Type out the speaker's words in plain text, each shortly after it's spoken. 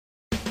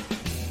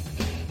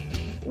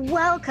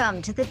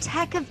Welcome to the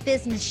Tech of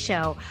Business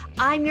Show.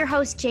 I'm your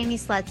host, Jamie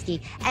Slutsky,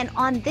 and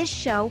on this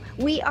show,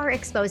 we are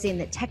exposing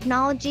the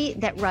technology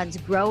that runs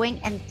growing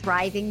and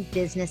thriving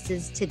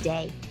businesses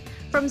today.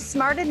 From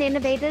smart and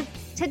innovative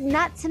to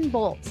nuts and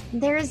bolts,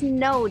 there is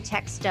no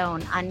tech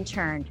stone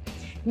unturned.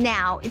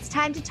 Now it's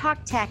time to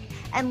talk tech,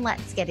 and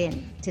let's get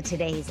into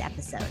today's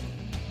episode.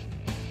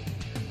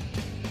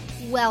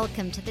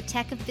 Welcome to the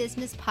Tech of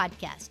Business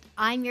podcast.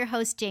 I'm your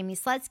host, Jamie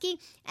Slutsky,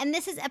 and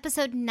this is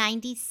episode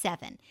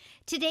 97.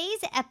 Today's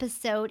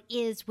episode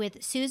is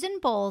with Susan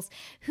Boles,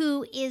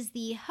 who is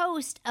the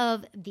host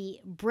of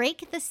the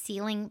Break the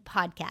Ceiling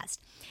podcast.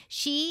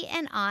 She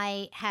and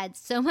I had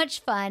so much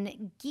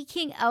fun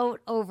geeking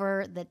out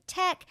over the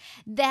tech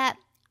that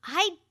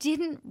I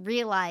didn't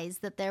realize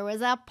that there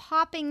was a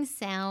popping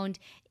sound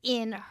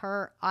in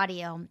her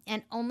audio,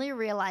 and only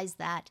realized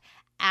that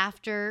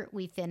after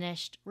we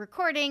finished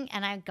recording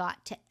and I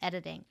got to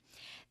editing.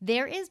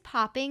 There is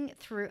popping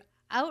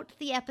throughout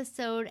the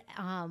episode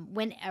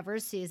whenever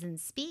Susan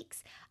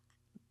speaks,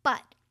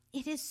 but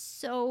it is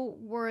so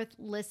worth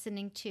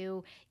listening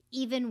to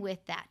even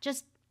with that.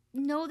 Just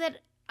know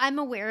that I'm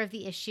aware of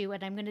the issue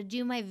and I'm going to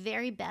do my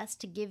very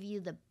best to give you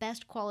the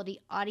best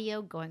quality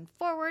audio going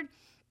forward.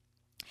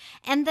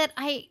 And that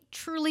I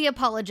truly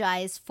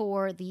apologize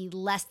for the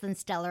less than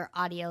stellar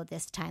audio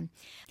this time.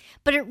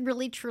 But it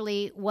really,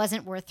 truly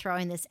wasn't worth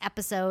throwing this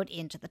episode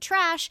into the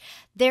trash.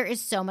 There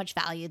is so much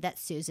value that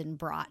Susan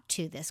brought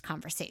to this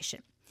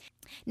conversation.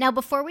 Now,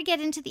 before we get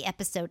into the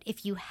episode,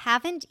 if you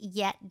haven't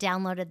yet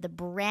downloaded the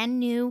brand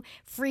new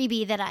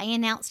freebie that I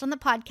announced on the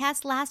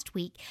podcast last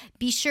week,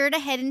 be sure to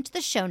head into the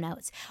show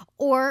notes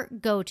or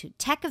go to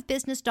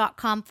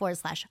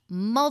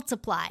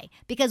techofbusiness.com/multiply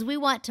because we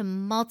want to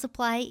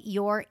multiply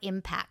your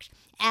impact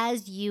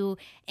as you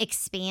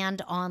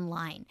expand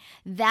online.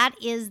 That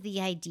is the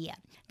idea.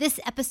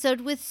 This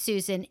episode with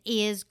Susan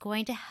is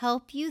going to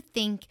help you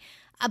think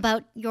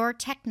about your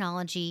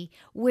technology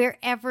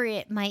wherever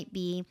it might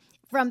be,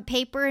 from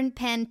paper and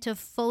pen to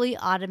fully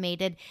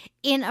automated,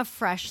 in a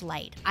fresh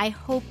light. I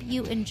hope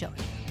you enjoy.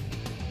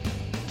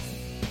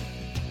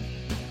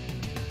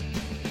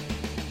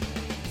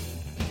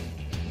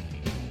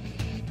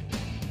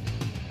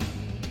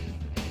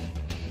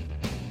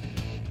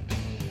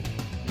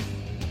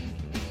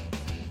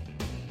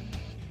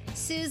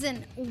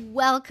 Susan,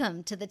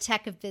 welcome to the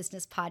Tech of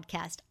Business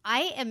podcast.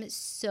 I am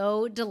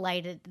so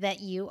delighted that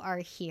you are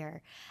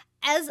here.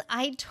 As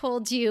I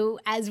told you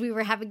as we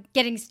were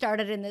getting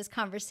started in this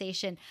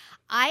conversation,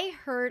 I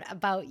heard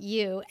about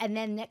you, and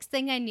then next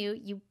thing I knew,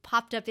 you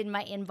popped up in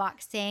my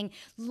inbox saying,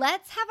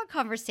 let's have a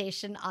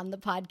conversation on the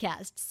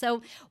podcast.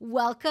 So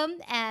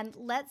welcome, and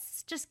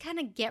let's just kind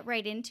of get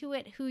right into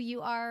it, who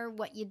you are,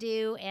 what you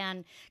do,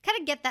 and kind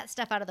of get that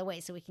stuff out of the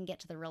way so we can get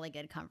to the really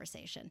good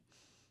conversation.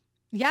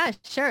 Yeah,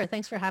 sure.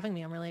 Thanks for having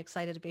me. I'm really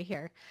excited to be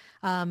here.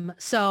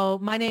 So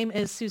my name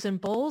is Susan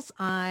Boles.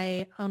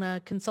 I own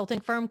a consulting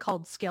firm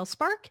called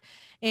ScaleSpark,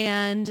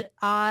 and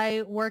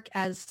I work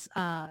as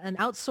an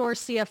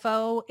outsourced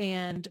CFO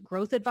and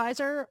growth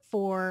advisor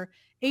for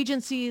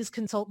agencies,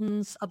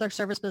 consultants, other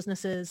service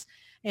businesses.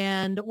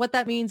 And what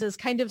that means is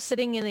kind of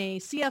sitting in a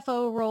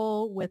CFO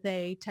role with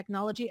a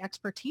technology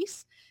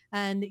expertise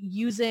and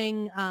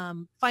using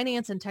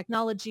finance and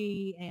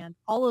technology and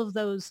all of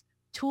those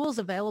tools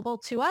available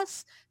to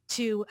us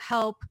to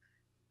help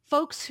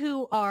folks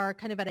who are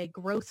kind of at a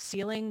growth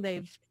ceiling.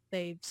 They've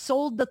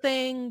sold the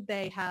thing,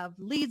 they have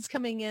leads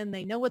coming in,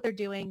 they know what they're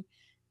doing,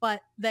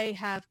 but they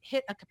have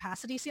hit a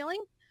capacity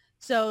ceiling.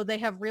 So they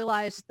have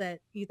realized that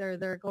either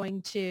they're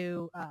going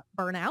to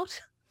burn out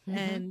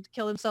and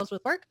kill themselves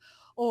with work,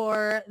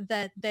 or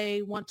that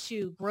they want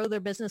to grow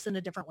their business in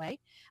a different way.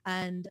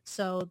 And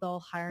so they'll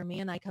hire me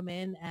and I come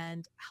in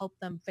and help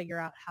them figure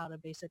out how to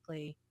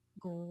basically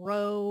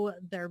grow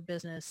their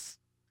business.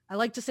 I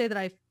like to say that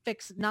I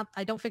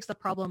don't fix the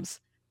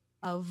problems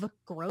of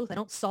growth. I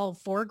don't solve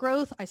for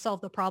growth. I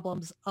solve the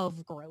problems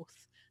of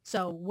growth.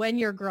 So when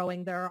you're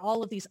growing, there are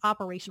all of these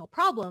operational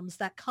problems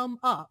that come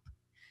up,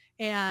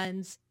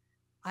 and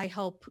I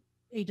help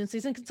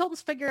agencies and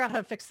consultants figure out how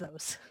to fix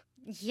those.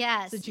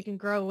 Yes. So that you can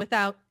grow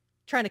without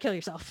trying to kill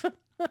yourself.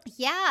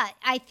 Yeah,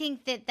 I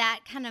think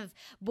that kind of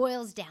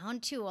boils down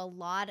to a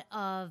lot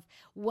of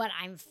what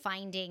I'm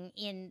finding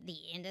in the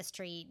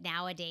industry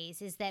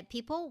nowadays is that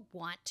people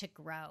want to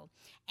grow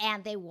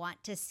and they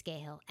want to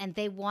scale and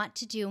they want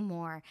to do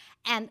more.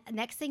 And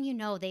next thing you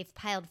know, they've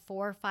piled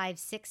 4, 5,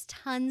 6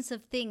 tons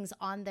of things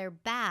on their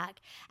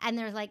back and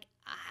they're like,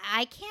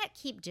 I can't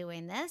keep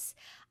doing this.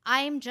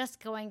 I'm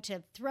just going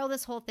to throw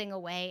this whole thing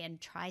away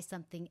and try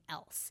something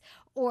else.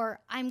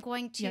 Or I'm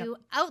going to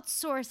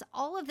outsource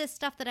all of this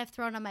stuff that I've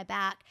thrown on my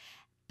back.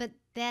 But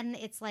then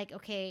it's like,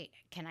 okay,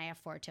 can I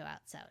afford to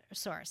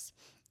outsource?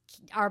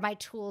 Are my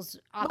tools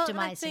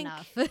optimized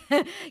enough?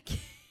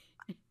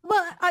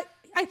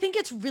 I think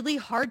it's really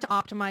hard to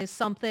optimize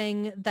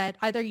something that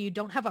either you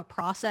don't have a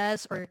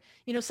process or,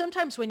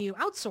 sometimes when you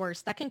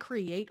outsource, that can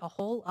create a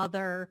whole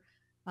other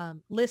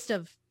list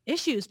of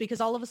issues,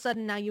 because all of a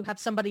sudden now you have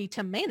somebody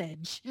to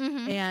manage.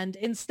 Mm-hmm. And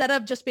instead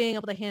of just being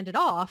able to hand it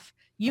off,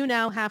 you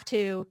now have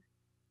to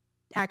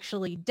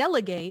actually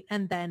delegate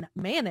and then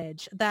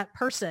manage that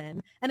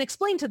person and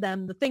explain to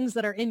them the things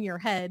that are in your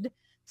head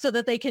so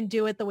that they can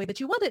do it the way that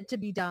you want it to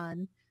be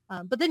done.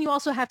 But then you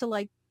also have to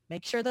like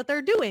make sure that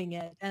they're doing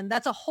it. And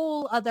that's a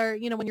whole other,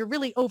 when you're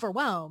really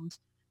overwhelmed,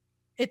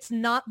 it's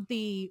not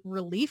the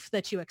relief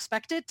that you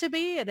expect it to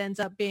be. It ends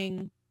up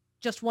being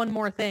just one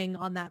more thing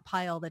on that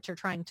pile that you're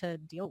trying to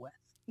deal with.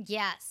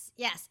 Yes,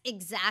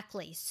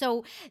 exactly.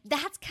 So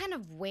that's kind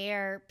of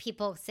where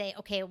people say,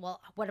 okay,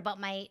 well, what about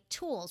my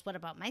tools? What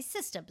about my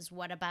systems?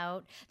 What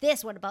about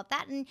this? What about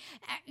that? And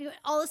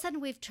all of a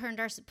sudden we've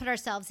put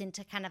ourselves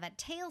into kind of a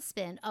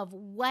tailspin of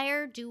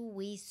where do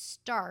we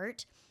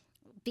start,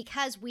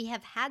 because we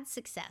have had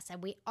success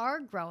and we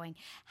are growing.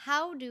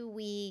 How do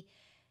we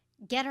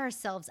get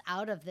ourselves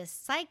out of this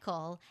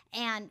cycle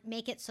and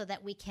make it so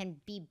that we can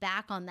be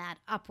back on that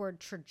upward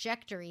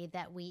trajectory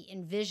that we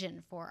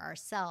envision for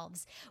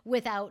ourselves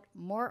without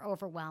more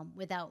overwhelm,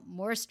 without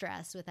more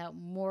stress, without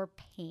more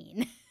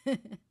pain?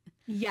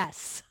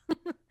 Yes.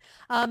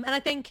 And I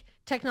think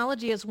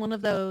technology is one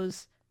of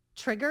those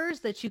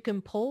triggers that you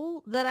can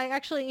pull that I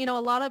actually, a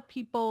lot of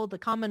people, the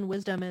common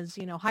wisdom is,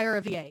 hire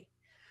a VA,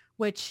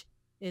 which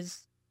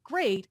is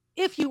great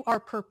if you are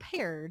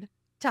prepared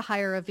to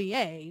hire a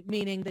VA,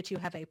 meaning that you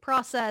have a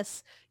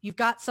process, you've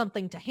got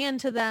something to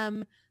hand to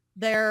them,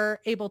 they're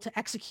able to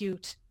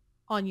execute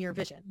on your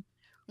vision.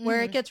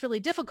 Where it gets really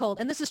difficult,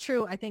 and this is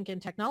true, I think, in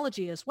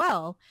technology as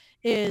well,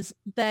 is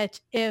that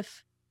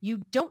if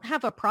you don't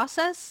have a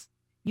process,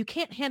 you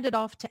can't hand it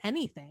off to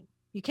anything.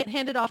 You can't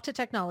hand it off to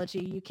technology.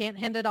 You can't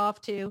hand it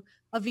off to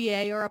a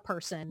VA or a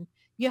person.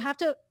 You have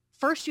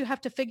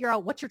to figure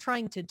out what you're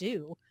trying to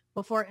do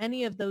before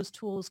any of those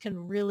tools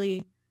can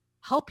really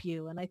help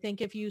you. And I think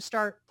if you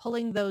start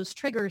pulling those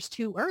triggers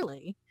too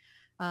early,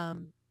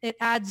 it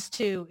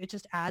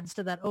just adds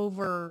to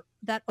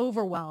that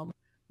overwhelm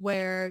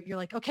where you're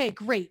like, okay,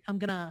 great, I'm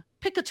gonna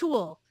pick a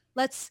tool.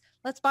 Let's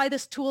buy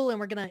this tool and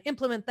we're gonna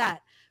implement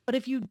that. But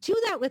if you do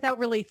that without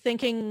really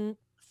thinking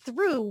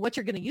through what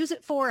you're gonna use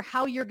it for,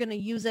 how you're gonna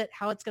use it,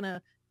 how it's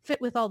gonna fit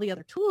with all the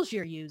other tools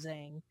you're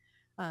using,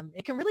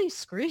 it can really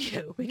screw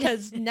you,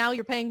 because now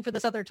you're paying for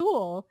this other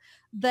tool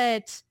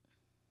that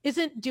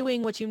isn't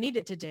doing what you need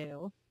it to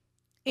do.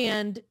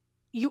 And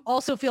you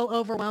also feel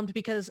overwhelmed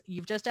because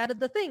you've just added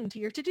the thing to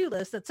your to-do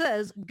list that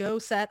says, go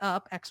set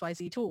up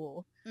XYZ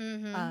tool.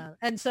 Mm-hmm.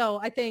 And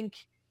so I think,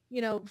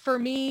 for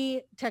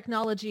me,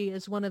 technology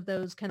is one of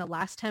those kind of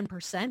last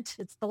 10%.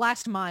 It's the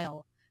last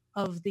mile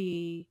of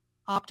the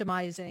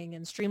optimizing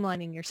and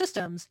streamlining your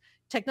systems.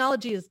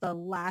 Technology is the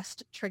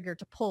last trigger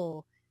to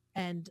pull.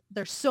 And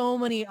there's so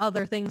many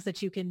other things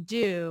that you can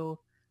do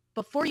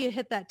before you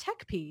hit that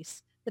tech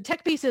piece. The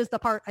tech piece is the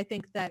part I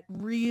think that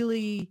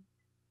really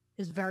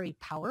is very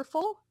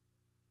powerful,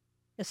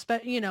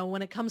 especially,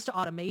 when it comes to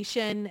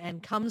automation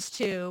and comes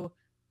to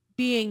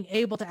being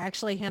able to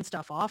actually hand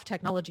stuff off.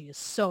 Technology is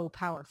so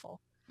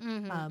powerful.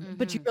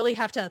 But you really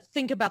have to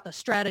think about the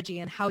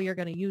strategy and how you're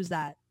going to use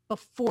that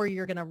before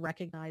you're going to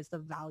recognize the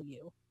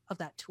value of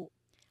that tool.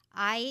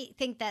 I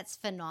think that's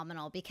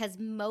phenomenal, because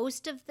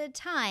most of the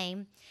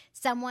time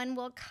someone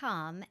will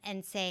come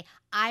and say,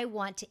 I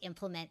want to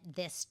implement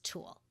this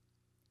tool.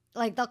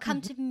 Like they'll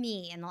come to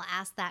me and they'll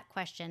ask that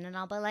question and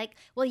I'll be like,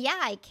 well, yeah,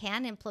 I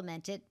can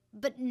implement it,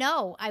 but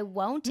no, I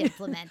won't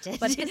implement it.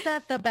 But is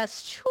that the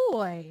best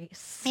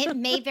choice? It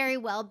may very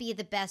well be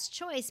the best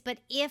choice, but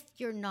if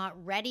you're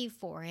not ready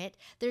for it,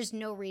 there's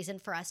no reason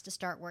for us to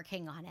start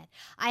working on it.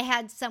 I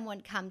had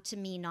someone come to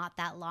me not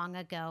that long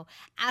ago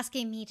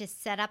asking me to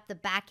set up the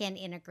back-end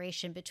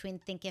integration between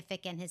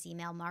Thinkific and his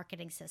email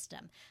marketing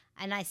system.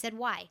 And I said,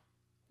 why?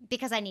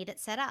 Because I need it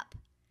set up.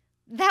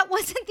 That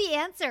wasn't the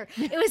answer.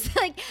 It was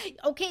like,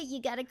 okay,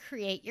 you got to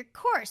create your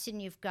course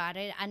and you've got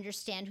to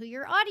understand who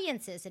your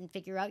audience is and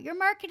figure out your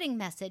marketing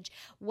message.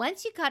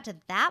 Once you got to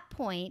that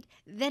point,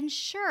 then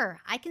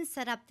sure, I can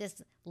set up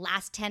this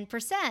last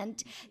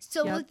 10%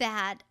 so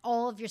that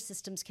all of your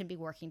systems can be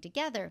working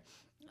together.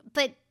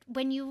 But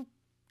when you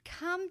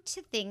come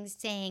to things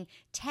saying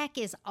tech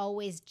is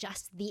always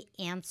just the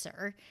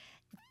answer,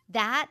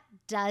 that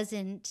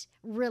doesn't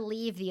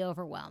relieve the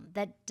overwhelm.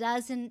 That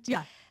doesn't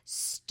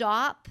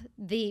stop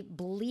the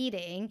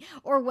bleeding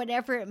or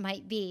whatever it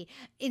might be.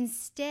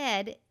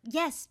 Instead,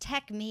 yes,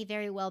 tech may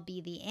very well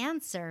be the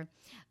answer,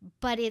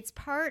 but it's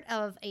part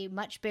of a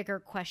much bigger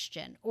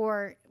question,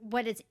 or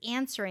what it's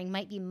answering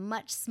might be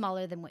much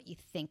smaller than what you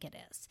think it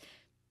is.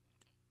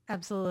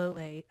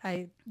 Absolutely.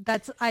 I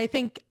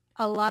think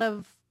a lot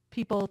of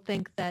people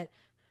think that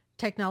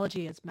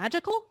technology is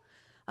magical.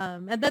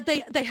 And that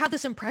they have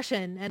this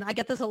impression, and I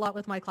get this a lot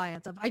with my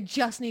clients, of I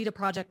just need a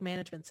project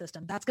management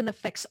system. That's going to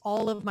fix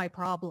all of my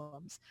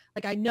problems.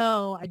 Like I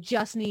know I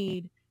just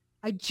need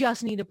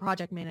a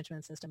project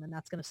management system and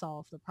that's going to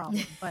solve the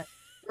problem. But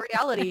the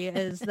reality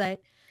is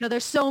that,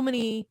 there's so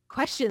many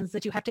questions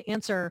that you have to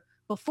answer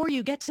before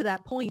you get to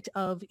that point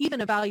of even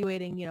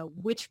evaluating,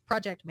 which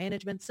project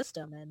management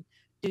system and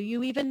do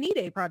you even need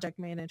a project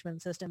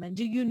management system? And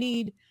do you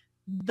need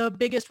the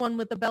biggest one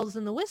with the bells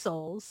and the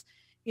whistles?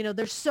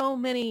 There's so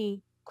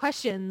many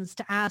questions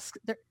to ask.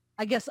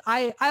 I guess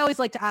I always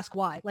like to ask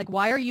why. Like,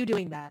 why are you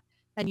doing that?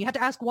 And you have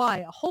to ask why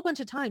a whole bunch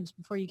of times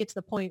before you get to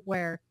the point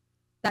where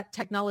that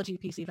technology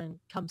piece even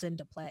comes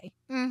into play.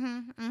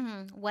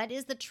 What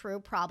is the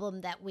true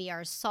problem that we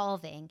are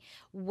solving?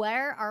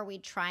 Where are we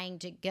trying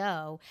to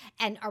go?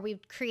 And are we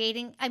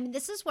creating? I mean,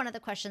 this is one of the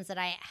questions that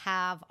I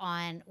have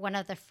on one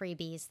of the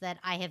freebies that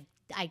I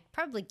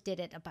probably did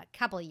it about a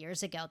couple of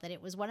years ago, that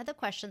it was one of the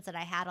questions that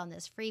I had on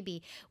this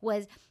freebie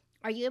was,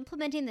 are you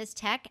implementing this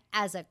tech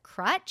as a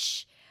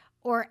crutch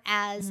or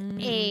as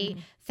a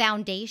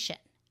foundation?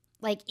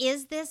 Like,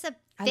 is this a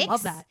fix? I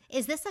love that.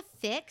 Is this a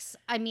fix?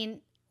 I mean,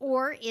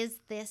 or is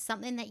this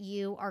something that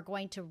you are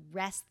going to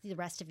rest the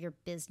rest of your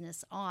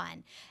business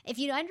on? If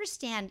you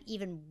understand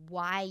even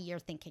why you're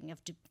thinking of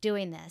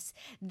doing this,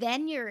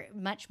 then you're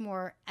much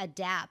more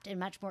adept and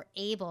much more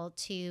able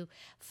to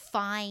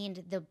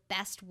find the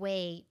best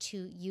way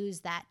to use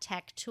that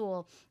tech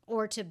tool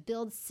or to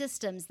build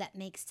systems that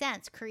make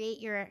sense, create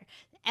your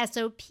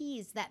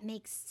SOPs that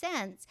make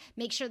sense.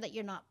 Make sure that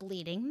you're not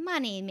bleeding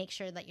money. Make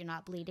sure that you're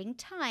not bleeding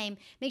time.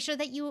 Make sure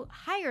that you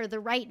hire the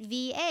right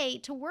VA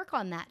to work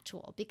on that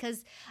tool,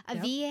 because a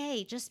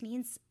VA just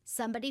means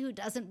somebody who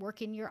doesn't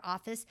work in your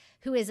office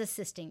who is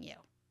assisting you.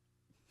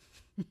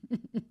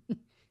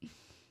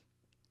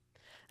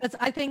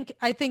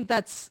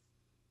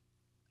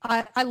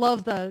 I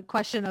love the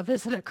question of,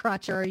 is it a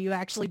crutch or are you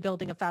actually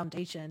building a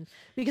foundation?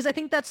 Because I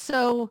think that's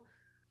so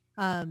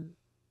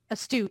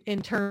astute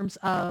in terms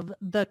of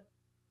the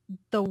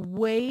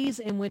ways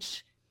in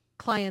which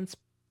clients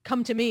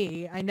come to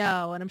me, I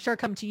know, and I'm sure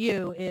come to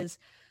you, is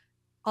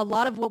a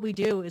lot of what we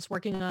do is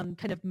working on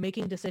kind of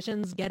making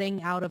decisions,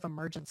 getting out of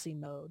emergency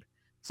mode.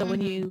 So when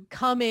you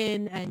come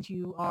in and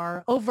you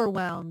are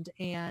overwhelmed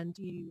and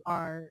you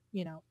are,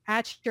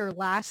 at your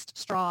last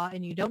straw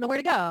and you don't know where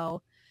to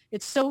go,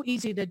 it's so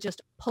easy to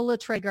just pull a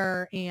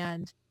trigger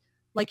and,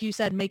 like you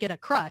said, make it a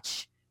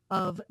crutch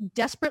of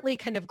desperately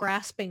kind of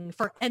grasping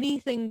for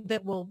anything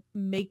that will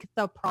make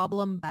the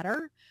problem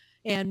better.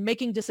 And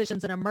making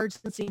decisions in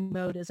emergency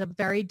mode is a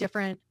very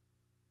different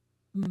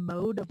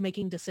mode of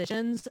making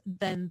decisions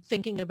than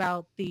thinking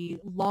about the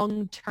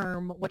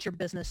long-term, what your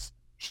business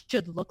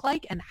should look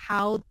like and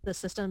how the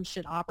systems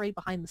should operate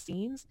behind the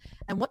scenes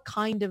and what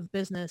kind of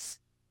business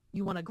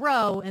you want to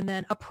grow, and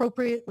then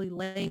appropriately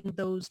laying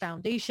those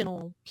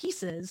foundational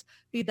pieces,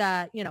 be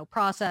that,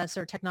 process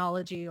or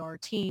technology or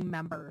team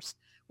members,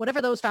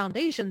 whatever those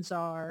foundations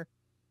are,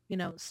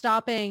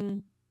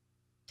 stopping,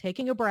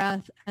 taking a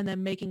breath, and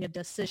then making a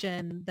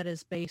decision that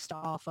is based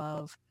off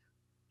of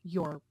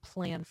your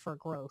plan for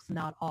growth,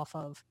 not off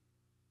of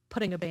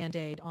putting a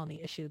Band-Aid on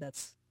the issue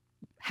that's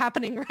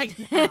happening right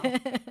now.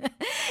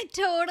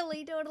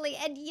 Totally.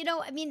 And,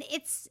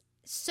 it's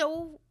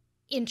so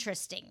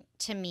interesting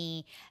to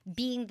me,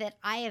 being that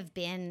I have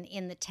been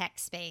in the tech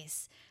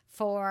space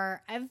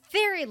for a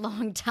very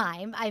long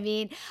time. I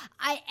mean,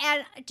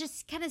 and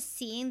just kind of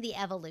seeing the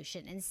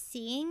evolution and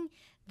seeing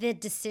the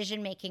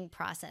decision-making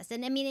process.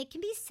 And I mean, it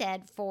can be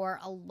said for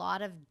a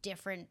lot of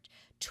different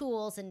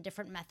tools and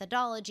different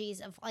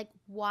methodologies of like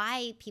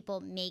why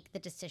people make the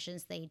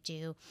decisions they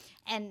do,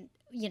 and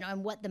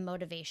and what the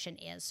motivation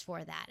is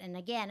for that. And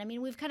again, I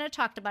mean, we've kind of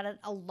talked about it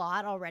a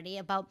lot already,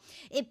 about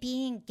it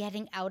being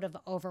getting out of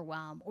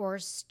overwhelm or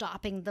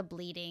stopping the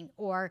bleeding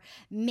or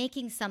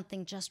making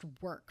something just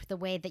work the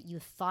way that you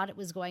thought it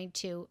was going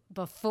to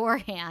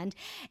beforehand.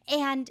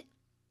 And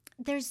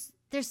there's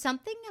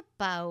something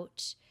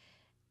about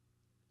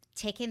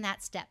taking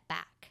that step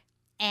back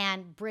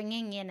and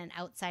bringing in an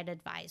outside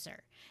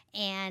advisor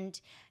and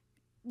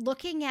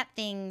looking at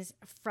things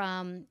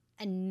from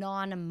a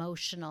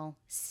non-emotional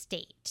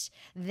state,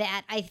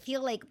 that I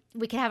feel like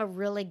we could have a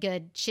really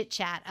good chit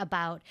chat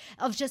about,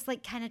 of just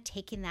like kind of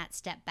taking that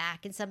step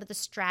back and some of the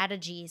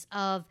strategies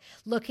of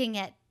looking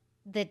at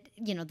the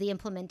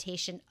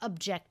implementation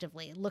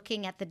objectively,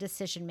 looking at the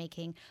decision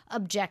making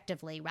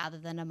objectively rather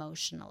than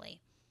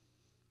emotionally.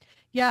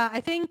 Yeah,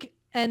 I think,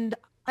 and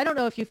I don't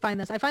know if you find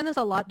this. I find this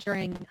a lot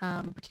during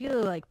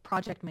particularly like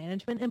project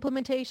management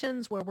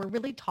implementations, where we're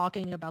really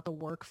talking about the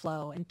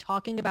workflow and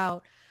talking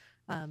about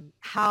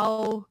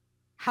how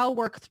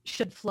work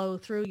should flow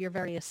through your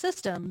various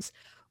systems.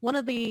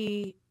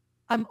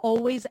 I'm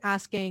always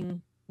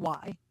asking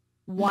why.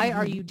 Why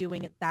are you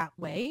doing it that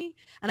way?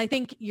 And I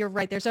think you're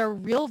right. There's a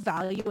real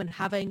value in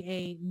having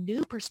a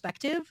new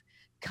perspective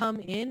come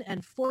in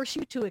and force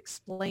you to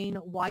explain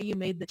why you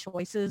made the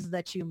choices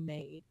that you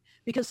made.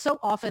 Because so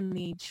often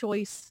the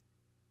choice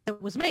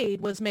that was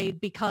made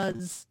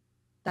because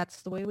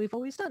that's the way we've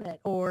always done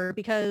it, or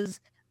because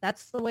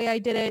that's the way I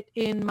did it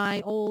in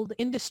my old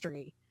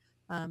industry.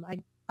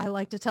 I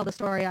like to tell the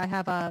story. I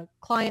have a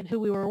client who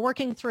we were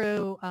working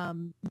through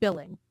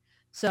billing.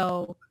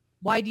 So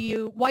why do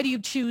you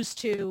choose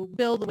to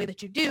bill the way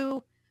that you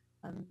do?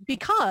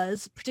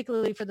 Because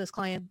particularly for this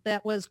client,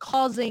 that was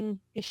causing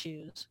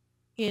issues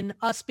in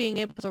us being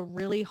able to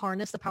really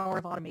harness the power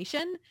of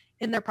automation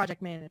in their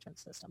project management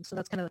system. So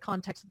that's kind of the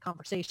context of the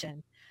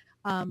conversation.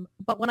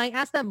 But when I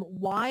asked them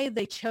why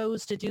they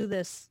chose to do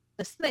this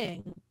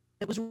thing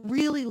that was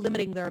really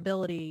limiting their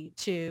ability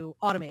to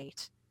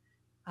automate,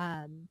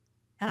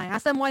 and I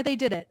asked them why they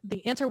did it,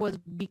 the answer was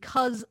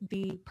because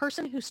the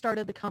person who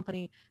started the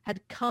company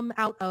had come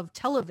out of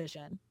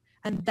television,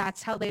 and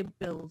that's how they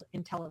build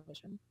in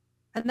television.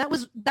 And that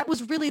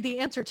was really the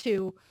answer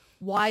to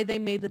why they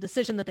made the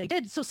decision that they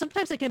did. So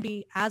sometimes it can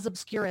be as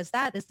obscure as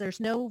that, as there's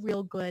no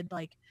real good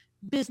like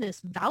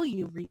business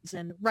value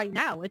reason right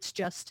now. It's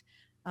just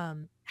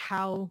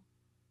how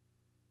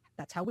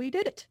that's how we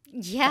did it.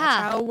 Yeah. That's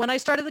how, when I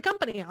started the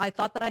company, I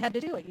thought that I had to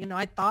do it. You know,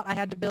 I thought I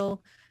had to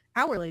bill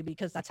hourly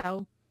because that's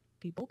how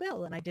people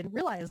bill. And I didn't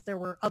realize there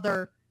were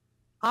other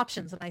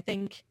options. And I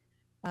think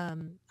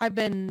I've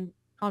been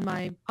on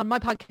my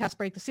podcast,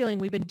 Break the Ceiling,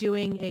 we've been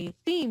doing a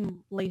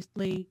theme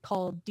lately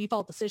called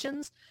Default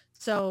Decisions.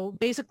 So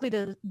basically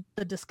the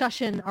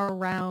discussion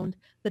around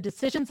the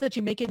decisions that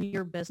you make in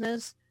your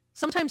business,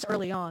 sometimes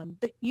early on,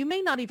 that you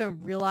may not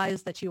even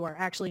realize that you are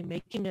actually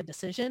making a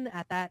decision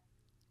at that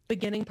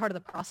beginning part of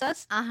the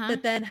process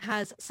that then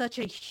has such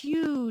a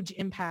huge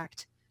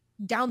impact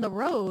down the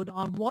road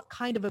on what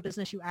kind of a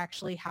business you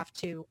actually have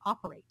to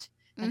operate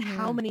and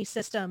how many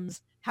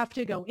systems have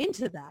to go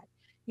into that.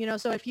 You know,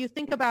 so if you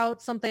think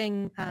about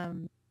something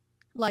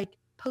like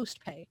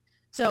post-pay,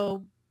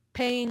 so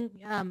paying,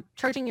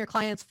 charging your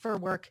clients for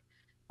work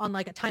on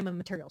like a time and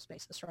materials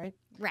basis, right?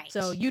 Right.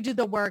 So you do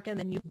the work and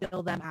then you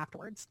bill them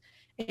afterwards.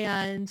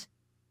 And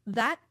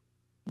that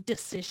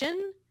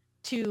decision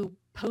to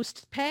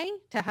post-pay,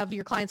 to have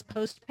your clients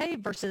post-pay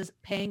versus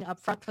paying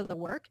upfront for the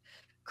work,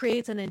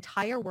 creates an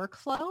entire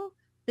workflow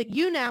that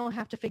you now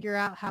have to figure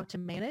out how to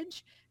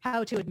manage,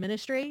 how to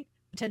administrate,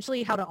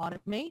 potentially how to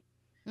automate.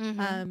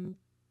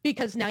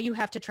 Because now you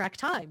have to track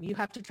time, you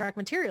have to track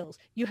materials,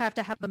 you have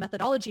to have a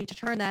methodology to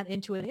turn that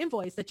into an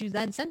invoice that you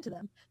then send to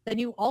them. Then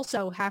you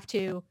also have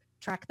to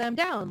track them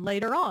down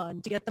later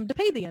on to get them to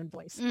pay the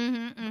invoice.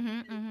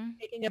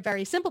 Making a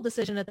very simple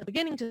decision at the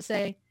beginning to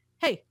say,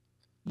 hey,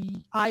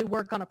 I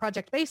work on a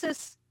project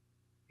basis,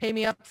 pay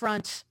me up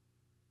front,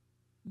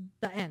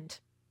 the end.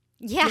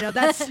 Yeah. You know,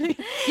 that's,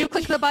 you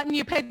click the button,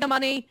 you pay the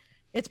money,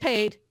 it's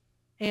paid,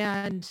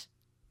 and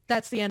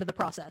that's the end of the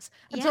process.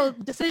 And so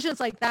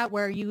decisions like that,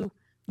 where you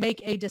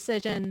make a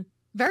decision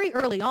very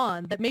early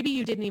on that maybe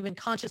you didn't even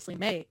consciously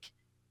make,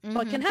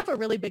 but can have a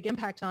really big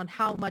impact on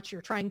how much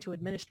you're trying to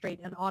administrate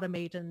and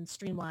automate and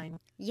streamline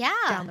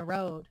down the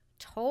road.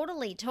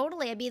 Totally.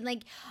 I mean,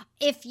 like,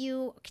 if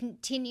you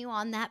continue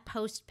on that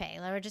post pay,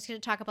 we're just going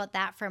to talk about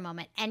that for a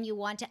moment, and you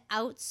want to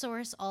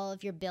outsource all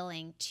of your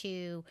billing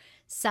to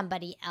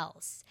somebody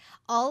else,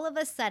 all of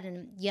a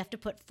sudden you have to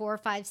put 4,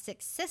 5,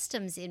 6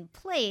 systems in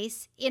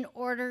place in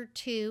order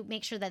to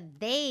make sure that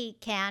they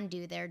can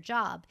do their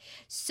job.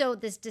 So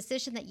this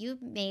decision that you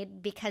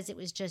made because it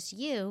was just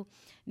you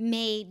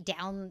may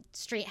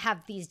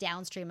have these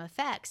downstream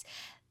effects.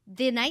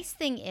 The nice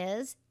thing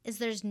is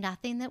there's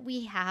nothing that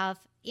we have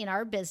in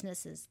our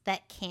businesses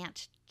that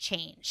can't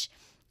change.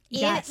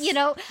 Yes. You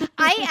know,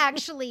 I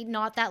actually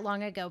not that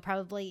long ago,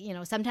 probably, you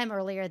know, sometime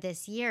earlier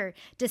this year,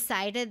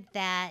 decided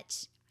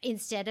that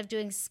instead of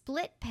doing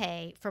split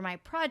pay for my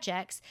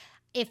projects,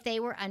 if they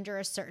were under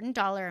a certain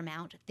dollar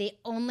amount, the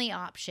only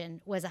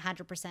option was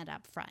 100%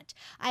 upfront.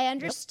 I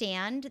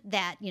understand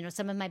that, you know,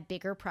 some of my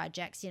bigger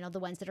projects, you know, the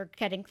ones that are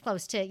getting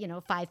close to, you know,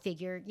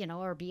 5-figure, you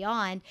know, or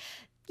beyond,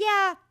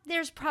 yeah,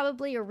 there's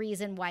probably a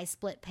reason why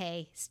split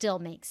pay still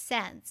makes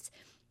sense.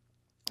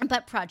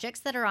 But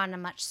projects that are on a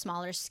much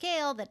smaller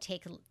scale, that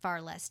take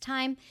far less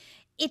time,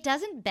 it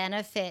doesn't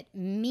benefit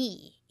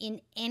me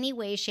in any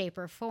way, shape,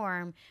 or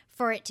form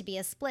for it to be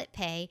a split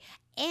pay.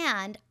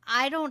 And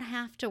I don't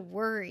have to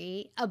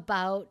worry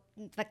about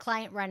the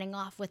client running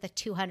off with a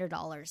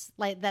 $200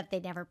 like that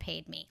they never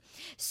paid me.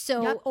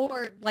 So,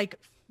 or like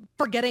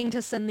forgetting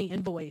to send the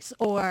invoice,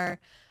 or,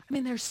 I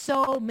mean, there's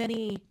so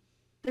many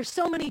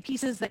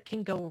pieces that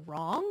can go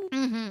wrong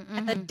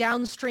at the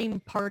downstream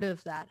part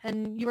of that.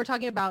 And you were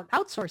talking about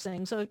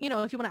outsourcing. So, you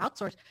know, if you want to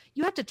outsource,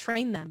 you have to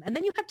train them, and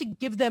then you have to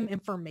give them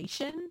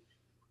information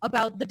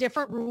about the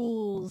different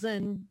rules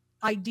and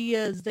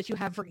ideas that you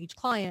have for each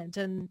client,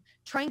 and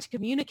trying to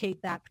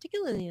communicate that,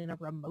 particularly in a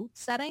remote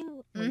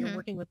setting where you're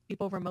working with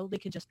people remotely,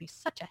 can just be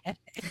such a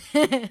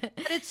headache.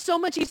 But it's so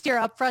much easier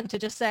up front to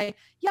just say,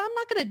 yeah, I'm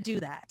not going to do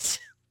that.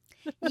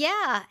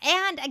 Yeah.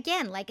 And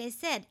again, like I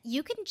said,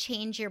 you can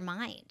change your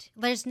mind.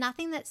 There's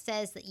nothing that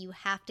says that you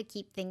have to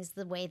keep things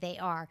the way they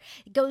are.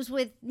 It goes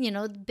with, you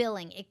know,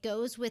 billing. It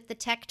goes with the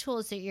tech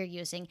tools that you're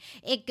using.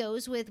 It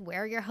goes with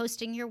where you're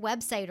hosting your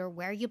website or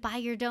where you buy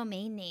your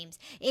domain names.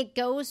 It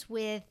goes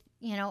with,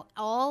 you know,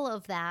 all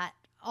of that,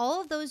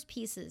 all of those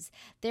pieces.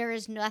 There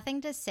is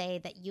nothing to say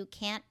that you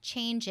can't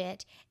change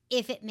it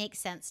if it makes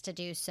sense to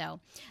do so.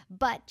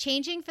 But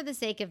changing for the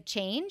sake of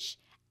change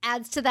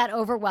adds to that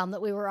overwhelm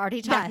that we were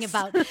already talking Yes.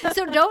 about.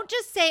 So don't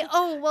just say,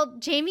 oh, well,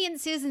 Jamie and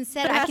Susan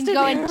said There I has can to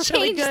go be and a change.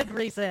 really good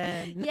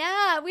reason.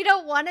 Yeah, we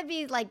don't want to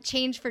be like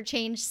change for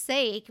change's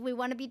sake. We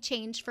want to be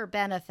change for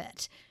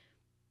benefit.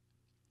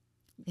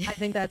 I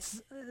think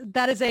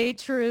that is a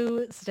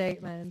true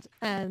statement.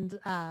 And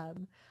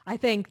I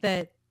think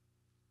that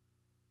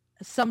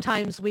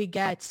sometimes we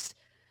get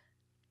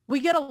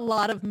a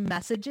lot of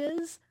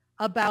messages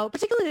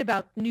particularly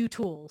about new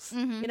tools,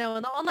 Mm-hmm.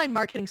 in the online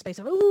marketing space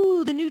of,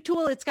 ooh, the new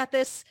tool, it's got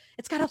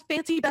a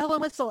fancy bell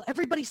and whistle.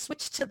 Everybody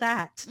switch to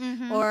that.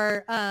 Mm-hmm.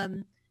 Or,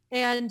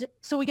 and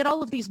so we get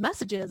all of these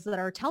messages that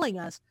are telling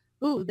us,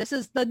 ooh, this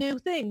is the new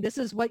thing. This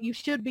is what you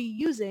should be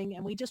using.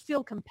 And we just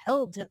feel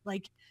compelled to,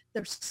 like,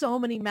 there's so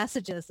many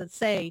messages that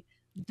say,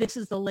 this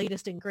is the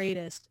latest and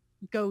greatest,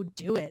 go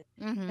do it.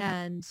 Mm-hmm.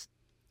 And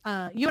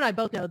you and I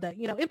both know that,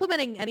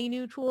 implementing any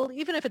new tool,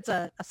 even if it's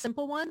a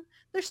simple one,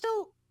 there's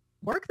still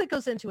work that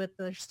goes into it.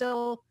 There's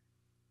still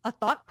a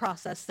thought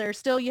process.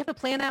 You have to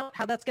plan out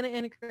how that's going to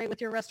integrate with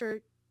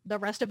the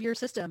rest of your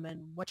system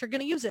and what you're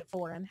going to use it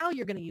for and how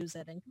you're going to use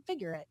it and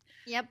configure it.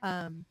 Yep.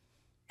 And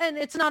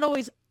it's not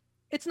always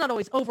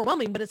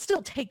overwhelming, but it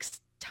still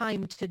takes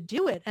time to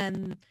do it.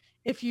 And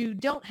if you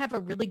don't have a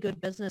really good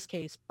business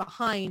case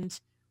behind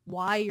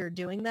why you're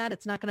doing that,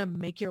 it's not going to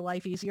make your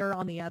life easier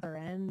on the other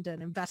end.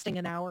 And investing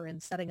an hour in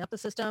setting up the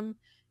system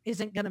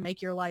isn't going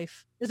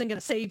to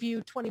save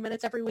you 20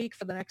 minutes every week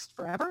for the next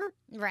forever.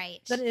 Right.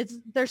 But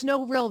there's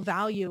no real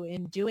value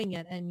in doing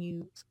it. And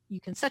you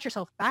can set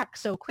yourself back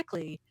so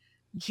quickly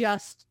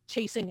just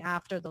chasing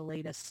after the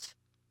latest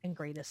and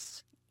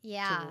greatest.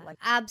 Yeah,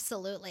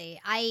 absolutely.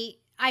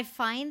 I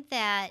find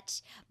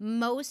that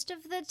most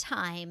of the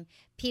time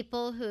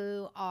people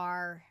who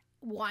are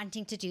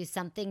wanting to do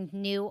something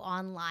new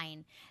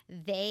online,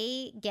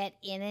 they get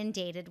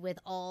inundated with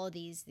all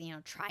these,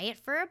 try it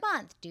for a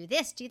month, do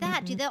this, do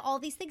that, do that, all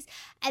these things.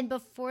 And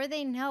before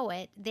they know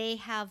it, they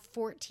have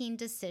 14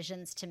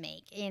 decisions to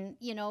make. And,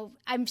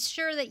 I'm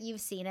sure that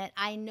you've seen it.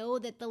 I know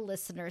that the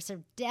listeners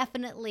have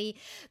definitely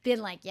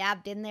been like, yeah,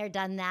 been there,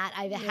 done that.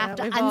 I have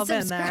to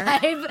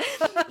unsubscribe,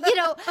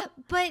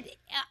 but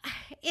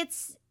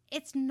it's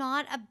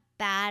not a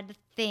bad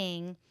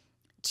thing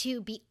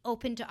to be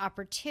open to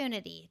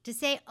opportunity, to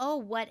say, oh,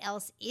 what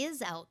else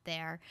is out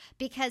there?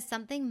 Because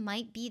something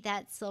might be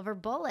that silver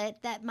bullet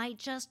that might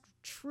just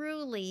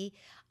truly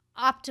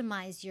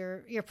optimize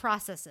your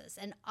processes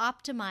and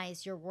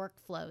optimize your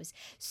workflows.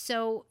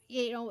 So,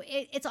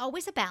 it's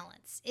always a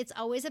balance. It's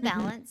always a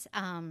balance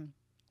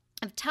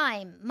of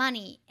time,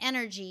 money,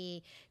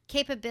 energy,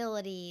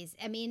 capabilities.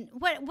 I mean,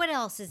 what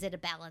else is it a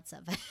balance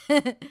of?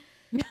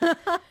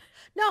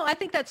 No, I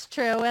think that's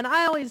true. And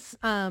I always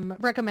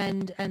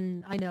recommend,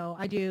 and I know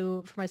I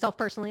do for myself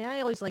personally,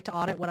 I always like to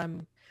audit what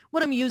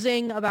I'm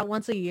using about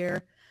once a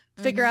year,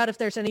 figure out if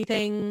there's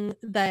anything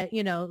that,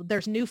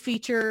 there's new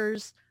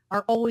features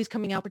are always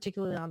coming out,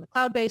 particularly on the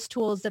cloud-based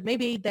tools, that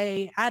maybe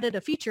they added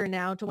a feature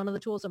now to one of the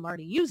tools I'm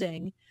already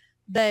using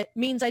that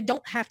means I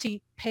don't have to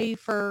pay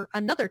for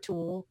another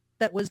tool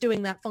that was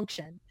doing that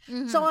function.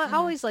 So I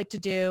always like to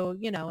do,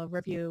 a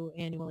review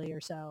annually or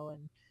so,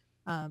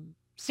 and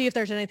see if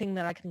there's anything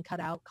that I can cut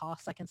out,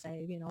 costs I can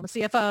save. I'm a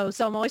CFO,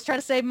 so I'm always trying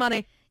to save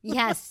money.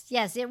 Yes.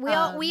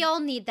 We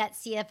all need that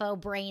CFO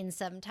brain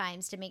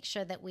sometimes to make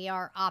sure that we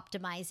are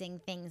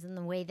optimizing things in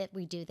the way that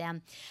we do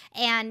them.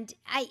 And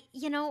I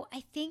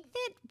think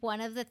that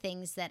one of the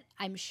things that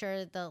I'm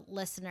sure the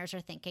listeners are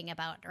thinking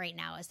about right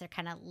now as they're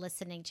kind of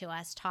listening to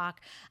us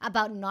talk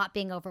about not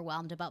being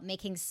overwhelmed, about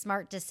making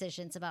smart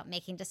decisions, about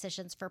making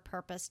decisions for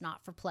purpose,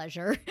 not for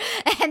pleasure,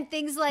 and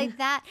things like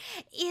that,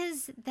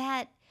 is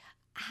that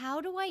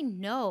how do I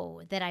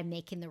know that I'm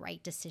making the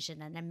right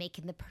decision and I'm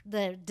making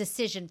the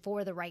decision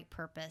for the right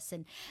purpose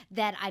and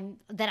that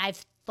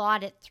I've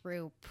thought it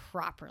through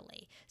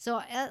properly?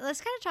 So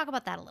let's kind of talk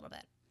about that a little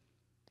bit.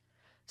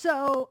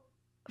 So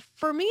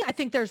for me, I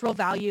think there's real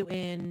value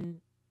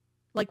in,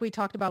 like we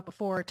talked about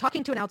before,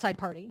 talking to an outside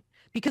party,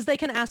 because they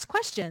can ask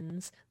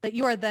questions that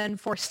you are then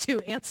forced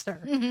to answer.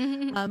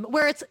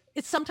 Where it's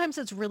sometimes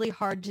it's really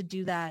hard to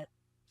do that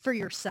for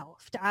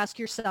yourself, to ask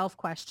yourself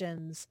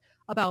questions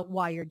about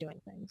why you're doing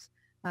things.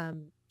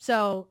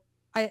 So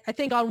I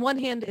think on one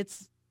hand,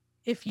 it's,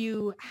 if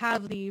you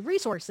have the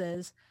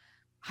resources,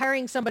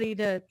 hiring somebody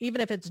to, even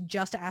if it's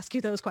just to ask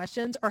you those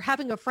questions, or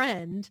having a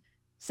friend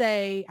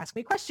say, ask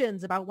me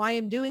questions about why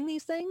I'm doing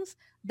these things,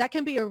 that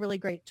can be a really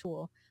great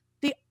tool.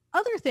 The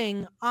other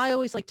thing I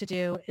always like to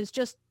do is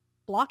just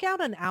block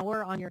out an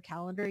hour on your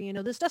calendar.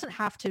 This doesn't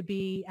have to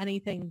be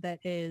anything that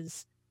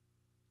is,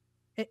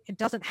 it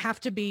doesn't have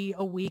to be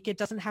a week. It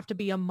doesn't have to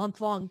be a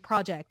month-long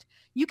project.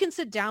 You can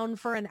sit down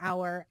for an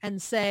hour and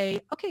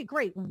say, okay,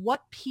 great.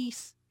 What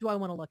piece do I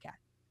want to look at?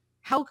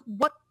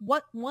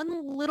 What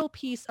one little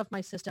piece of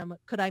my system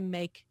could I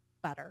make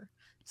better?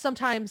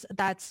 Sometimes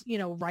that's,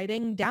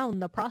 writing down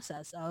the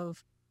process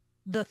of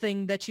the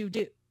thing that you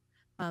do.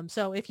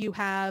 So if you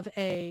have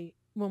when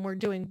we're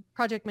doing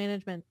project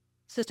management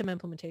system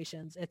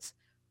implementations, it's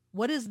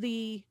what is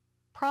the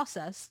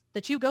process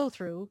that you go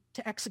through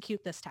to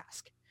execute this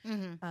task?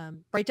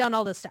 Write down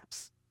all the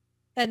steps.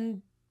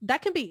 And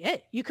that can be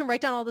it. You can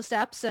write down all the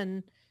steps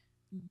and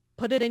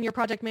put it in your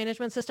project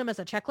management system as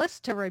a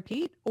checklist to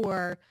repeat,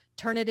 or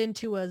turn it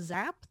into a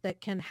zap that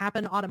can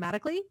happen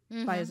automatically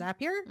by a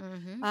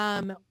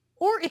Zapier.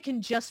 Or it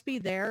can just be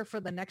there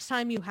for the next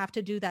time you have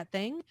to do that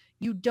thing.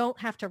 You don't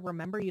have to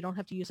remember. You don't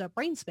have to use up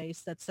brain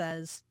space that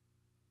says,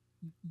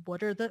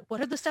 what are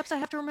the steps I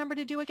have to remember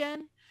to do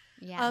again?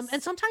 Yes.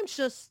 And sometimes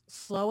just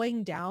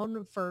slowing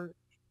down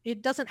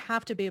it doesn't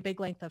have to be a big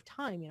length of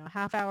time,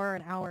 half hour,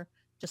 an hour,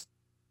 just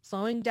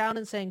slowing down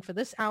and saying, for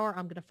this hour,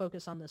 I'm going to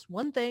focus on this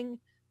one thing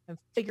and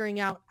figuring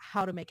out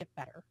how to make it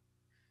better.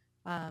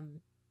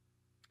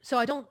 So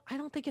I don't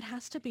think it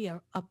has to be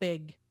a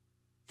big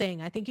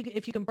thing. I think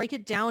if you can break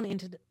it down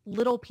into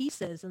little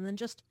pieces and then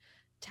just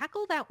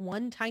tackle that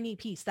one tiny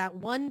piece, that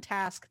one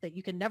task that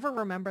you can never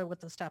remember what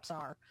the steps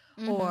are,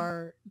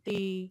 or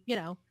the,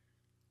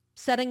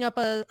 setting up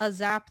a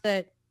Zap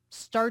that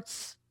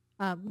starts,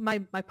 my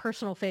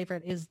personal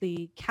favorite is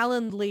the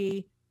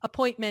Calendly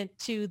appointment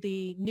to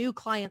the new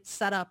client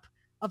setup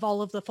of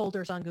all of the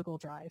folders on Google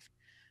Drive.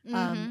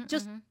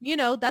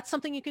 That's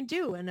something you can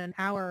do in an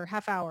hour,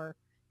 half hour,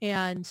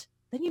 and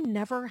then you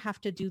never have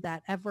to do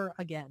that ever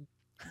again.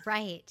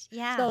 Right.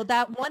 Yeah. So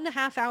that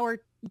 1.5 hour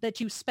that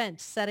you spent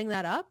setting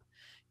that up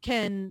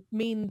can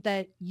mean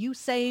that you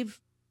save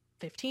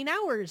 15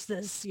 hours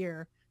this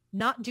year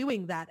not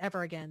doing that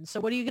ever again. So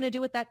what are you going to do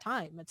with that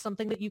time? It's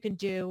something that you can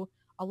do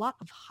a lot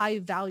of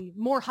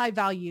more high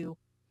value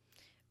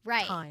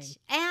time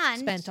and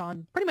spent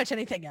on pretty much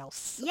anything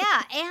else.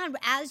 Yeah. And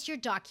as you're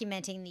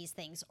documenting these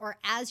things, or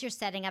as you're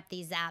setting up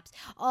these apps,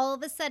 all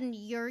of a sudden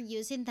you're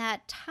using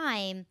that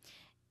time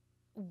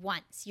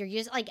once. You're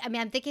using,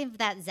 I'm thinking of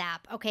that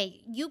Zap.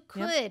 Okay, you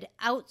could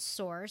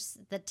outsource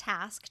the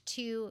task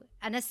to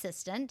an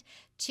assistant,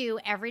 to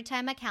every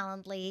time a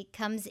Calendly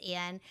comes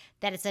in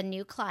that it's a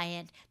new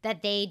client,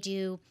 that they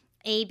do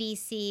A, B,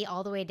 C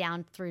all the way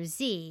down through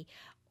Z,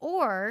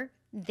 or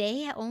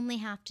they only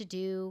have to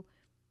do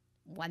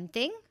one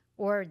thing,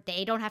 or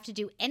they don't have to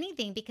do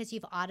anything because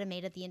you've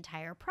automated the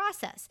entire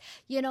process.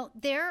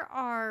 There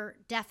are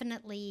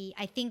definitely,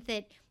 I think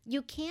that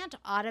you can't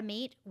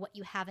automate what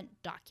you haven't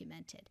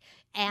documented.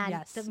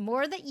 And the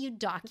more that you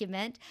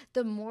document,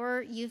 the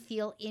more you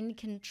feel in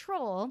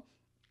control.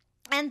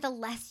 And the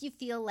less you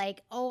feel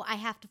like, oh, I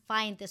have to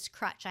find this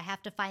crutch. I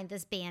have to find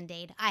this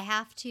Band-Aid. I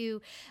have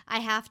to.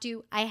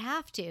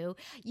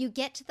 You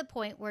get to the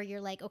point where you're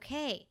like,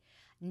 okay,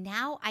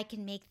 now I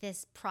can make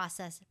this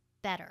process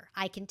better.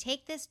 I can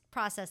take this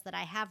process that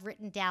I have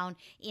written down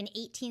in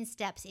 18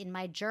 steps in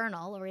my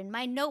journal or in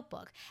my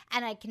notebook,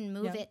 and I can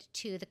move it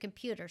to the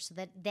computer so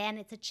that then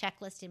it's a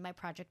checklist in my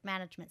project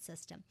management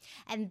system.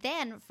 And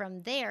then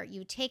from there,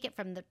 you take it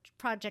from the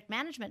project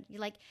management, you're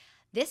like,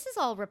 this is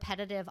all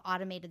repetitive,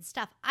 automated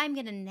stuff. I'm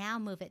going to now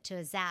move it to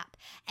a Zap.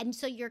 And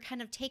so you're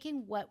kind of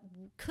taking what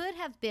could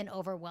have been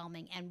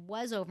overwhelming and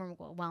was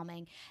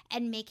overwhelming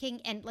and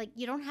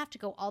you don't have to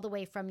go all the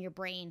way from your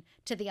brain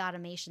to the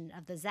automation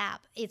of the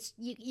Zap. It's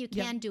you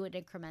can do it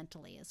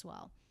incrementally as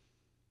well.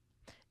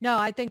 No,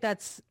 I think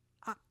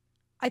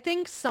I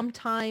think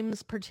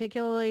sometimes,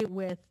 particularly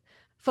with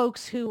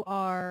folks who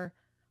are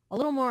a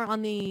little more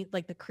on the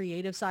the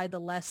creative side, the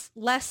less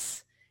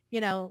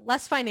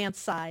finance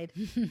side.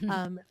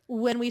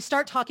 When we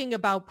start talking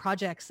about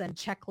projects and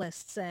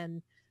checklists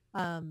and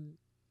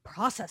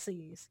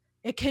processes,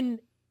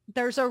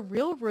 there's a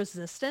real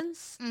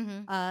resistance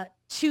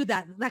to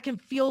that. That can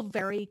feel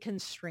very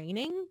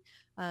constraining.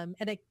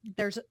 And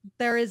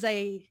there is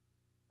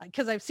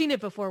because I've seen it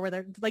before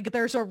where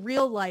there's a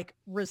real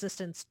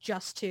resistance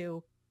just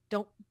to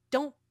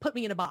don't put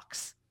me in a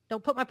box.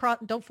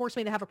 Don't force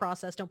me to have a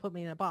process. Don't put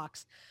me in a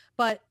box.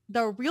 But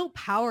the real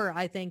power,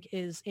 I think,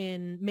 is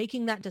in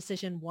making that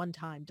decision one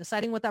time,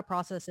 deciding what that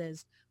process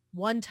is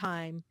one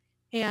time.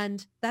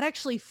 And that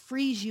actually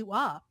frees you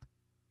up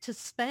to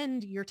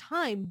spend your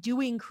time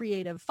doing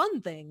creative,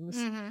 fun things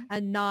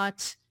and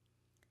not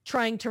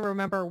trying to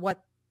remember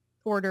what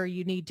order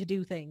you need to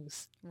do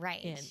things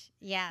in.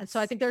 Yeah. And so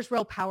I think there's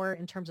real power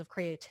in terms of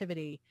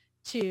creativity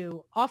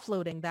to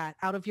offloading that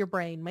out of your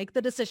brain, make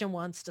the decision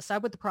once,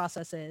 decide what the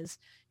process is.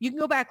 You can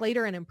go back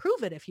later and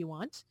improve it if you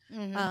want,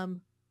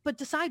 but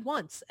decide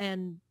once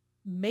and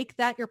make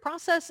that your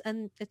process,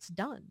 and it's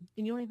done.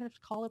 And you don't even have to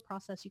call it a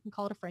process. You can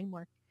call it a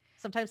framework.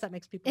 Sometimes that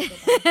makes people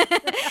feel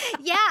bad.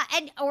 Yeah,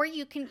 or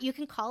you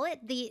can call it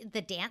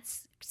the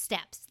dance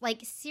steps.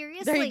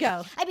 Seriously. There you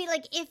go. I mean,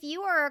 if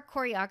you are a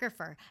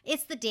choreographer,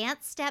 it's the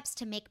dance steps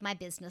to make my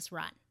business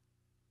run.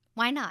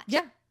 Why not?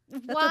 Yeah.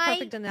 That's a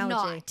perfect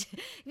analogy. Not?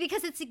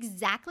 Because it's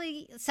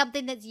exactly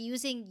something that's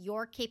using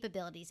your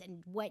capabilities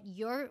and what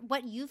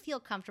you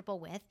feel comfortable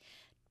with.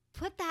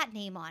 Put that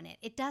name on it.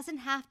 It doesn't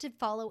have to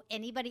follow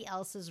anybody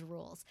else's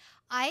rules.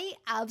 I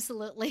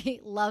absolutely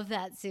love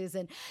that,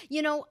 Susan.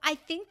 I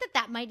think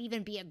that might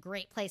even be a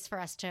great place for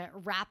us to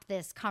wrap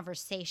this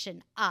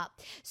conversation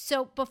up.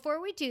 So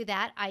before we do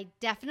that, I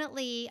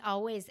definitely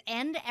always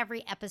end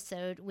every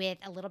episode with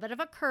a little bit of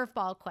a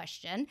curveball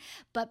question.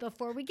 But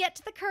before we get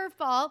to the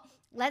curveball,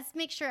 let's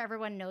make sure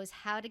everyone knows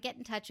how to get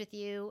in touch with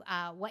you,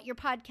 what your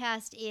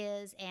podcast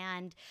is,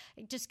 and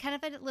just kind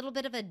of a little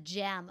bit of a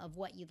gem of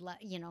what you'd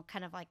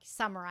kind of like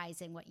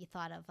summarizing what you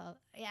thought of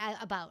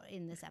about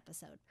in this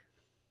episode.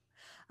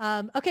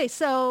 Okay,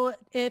 so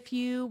if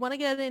you want to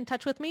get in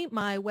touch with me,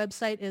 my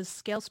website is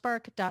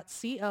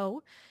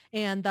scalespark.co,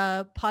 and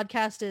the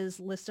podcast is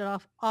listed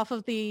off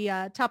of the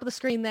top of the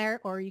screen there,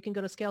 or you can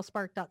go to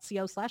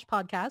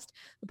scalespark.co/podcast.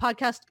 The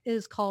podcast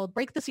is called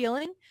Break the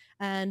Ceiling,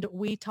 and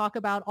we talk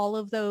about all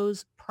of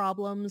those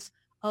problems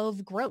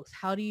of growth.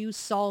 How do you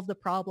solve the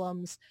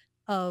problems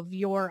of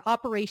your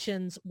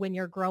operations when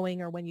you're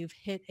growing or when you've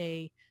hit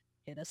a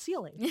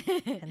ceiling?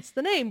 Hence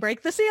the name,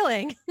 Break the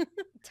Ceiling.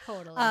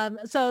 Totally.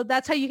 So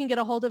that's how you can get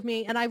a hold of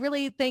me. And I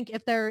really think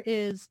if there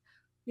is,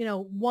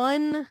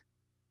 one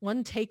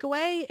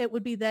takeaway, it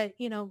would be that,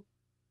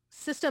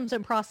 systems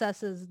and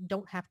processes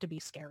don't have to be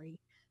scary.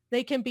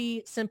 They can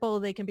be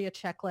simple. They can be a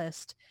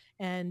checklist.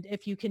 And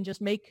if you can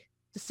just make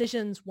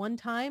decisions one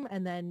time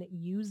and then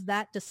use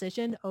that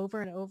decision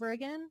over and over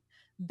again,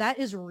 that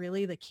is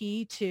really the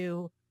key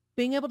to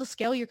being able to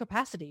scale your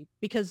capacity,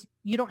 because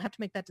you don't have to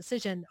make that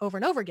decision over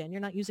and over again. You're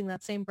not using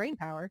that same brain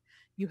power.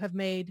 You have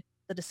made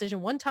the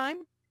decision one time,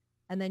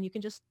 and then you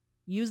can just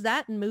use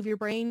that and move your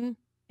brain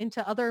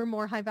into other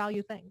more high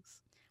value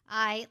things.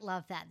 I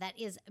love that. That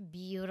is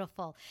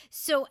beautiful.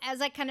 So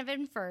as I kind of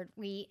inferred,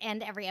 we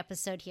end every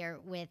episode here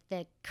with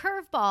the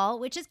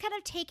curveball, which is kind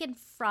of taken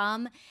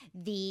from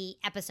the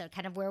episode,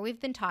 kind of where we've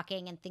been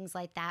talking and things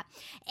like that.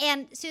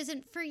 And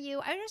Susan, for you,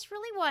 I just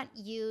really want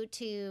you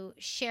to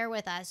share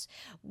with us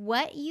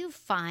what you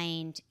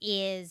find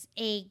is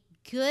a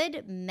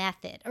good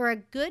method or a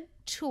good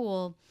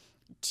tool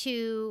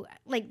to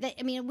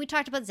we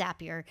talked about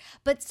Zapier,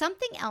 but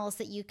something else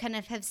that you kind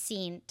of have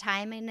seen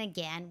time and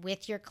again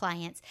with your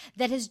clients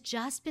that has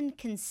just been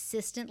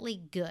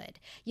consistently good.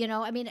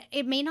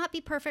 It may not be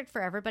perfect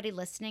for everybody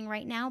listening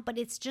right now, but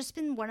it's just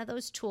been one of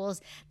those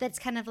tools that's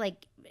kind of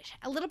like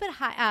a little bit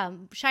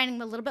shining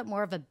a little bit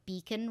more of a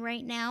beacon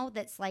right now.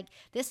 That's like,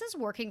 this is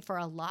working for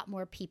a lot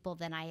more people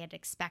than I had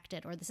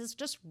expected, or this is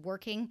just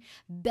working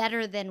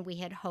better than we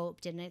had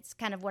hoped. And it's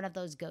kind of one of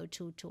those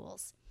go-to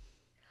tools.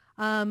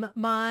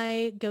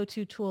 My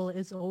go-to tool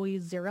is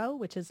always Xero,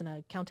 which is an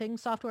accounting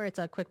software. It's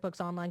a QuickBooks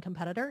Online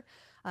competitor.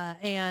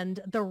 And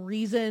the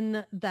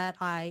reason that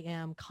I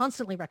am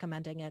constantly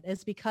recommending it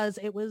is because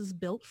it was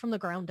built from the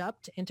ground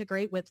up to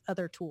integrate with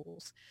other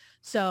tools.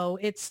 So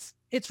it's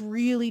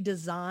really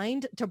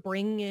designed to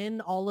bring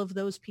in all of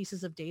those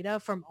pieces of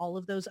data from all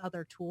of those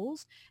other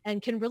tools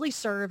and can really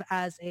serve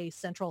as a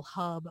central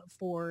hub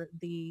for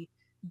the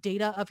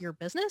data of your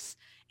business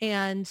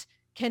and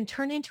can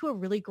turn into a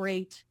really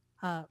great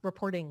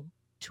reporting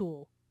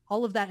tool.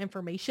 All of that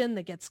information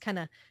that gets kind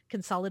of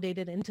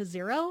consolidated into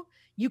Xero,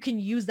 you can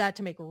use that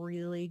to make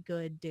really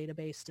good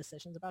database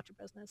decisions about your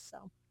business.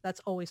 So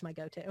that's always my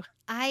go-to.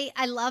 I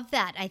love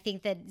that. I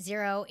think that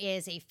Xero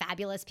is a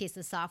fabulous piece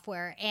of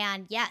software.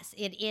 And yes,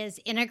 it is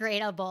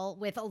integratable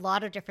with a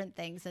lot of different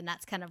things. And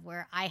that's kind of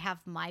where I have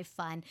my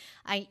fun.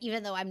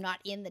 Even though I'm not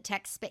in the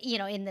tech space,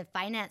 in the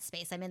finance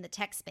space, I'm in the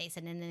tech space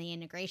and in the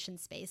integration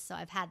space. So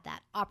I've had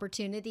that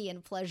opportunity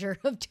and pleasure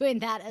of doing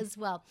that as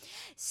well.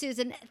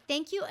 Susan,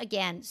 thank you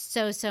again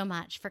so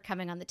much for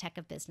coming on the Tech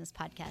of Business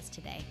podcast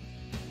today.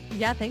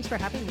 Yeah, thanks for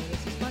having me.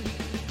 This is fun.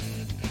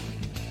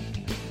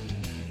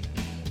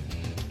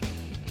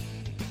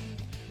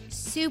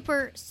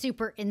 Super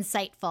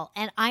insightful.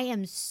 And I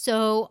am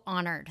so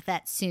honored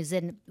that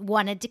Susan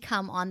wanted to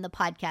come on the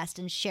podcast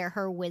and share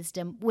her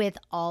wisdom with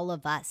all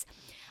of us.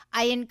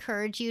 I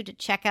encourage you to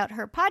check out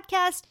her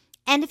podcast.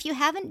 And if you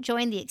haven't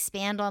joined the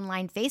Expand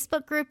Online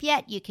Facebook group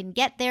yet, you can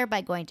get there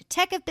by going to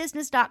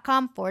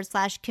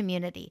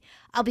techofbusiness.com/community.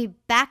 I'll be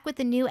back with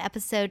a new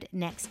episode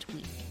next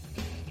week.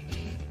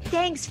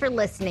 Thanks for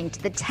listening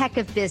to the Tech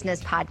of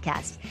Business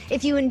podcast.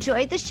 If you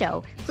enjoyed the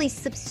show, please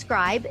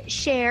subscribe,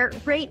 share,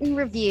 rate, and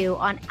review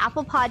on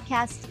Apple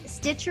Podcasts,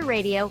 Stitcher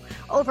Radio,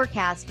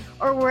 Overcast,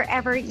 or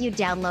wherever you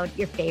download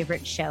your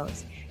favorite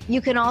shows.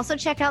 You can also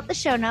check out the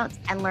show notes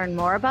and learn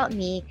more about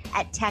me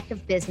at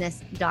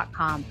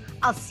techofbusiness.com.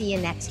 I'll see you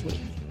next week.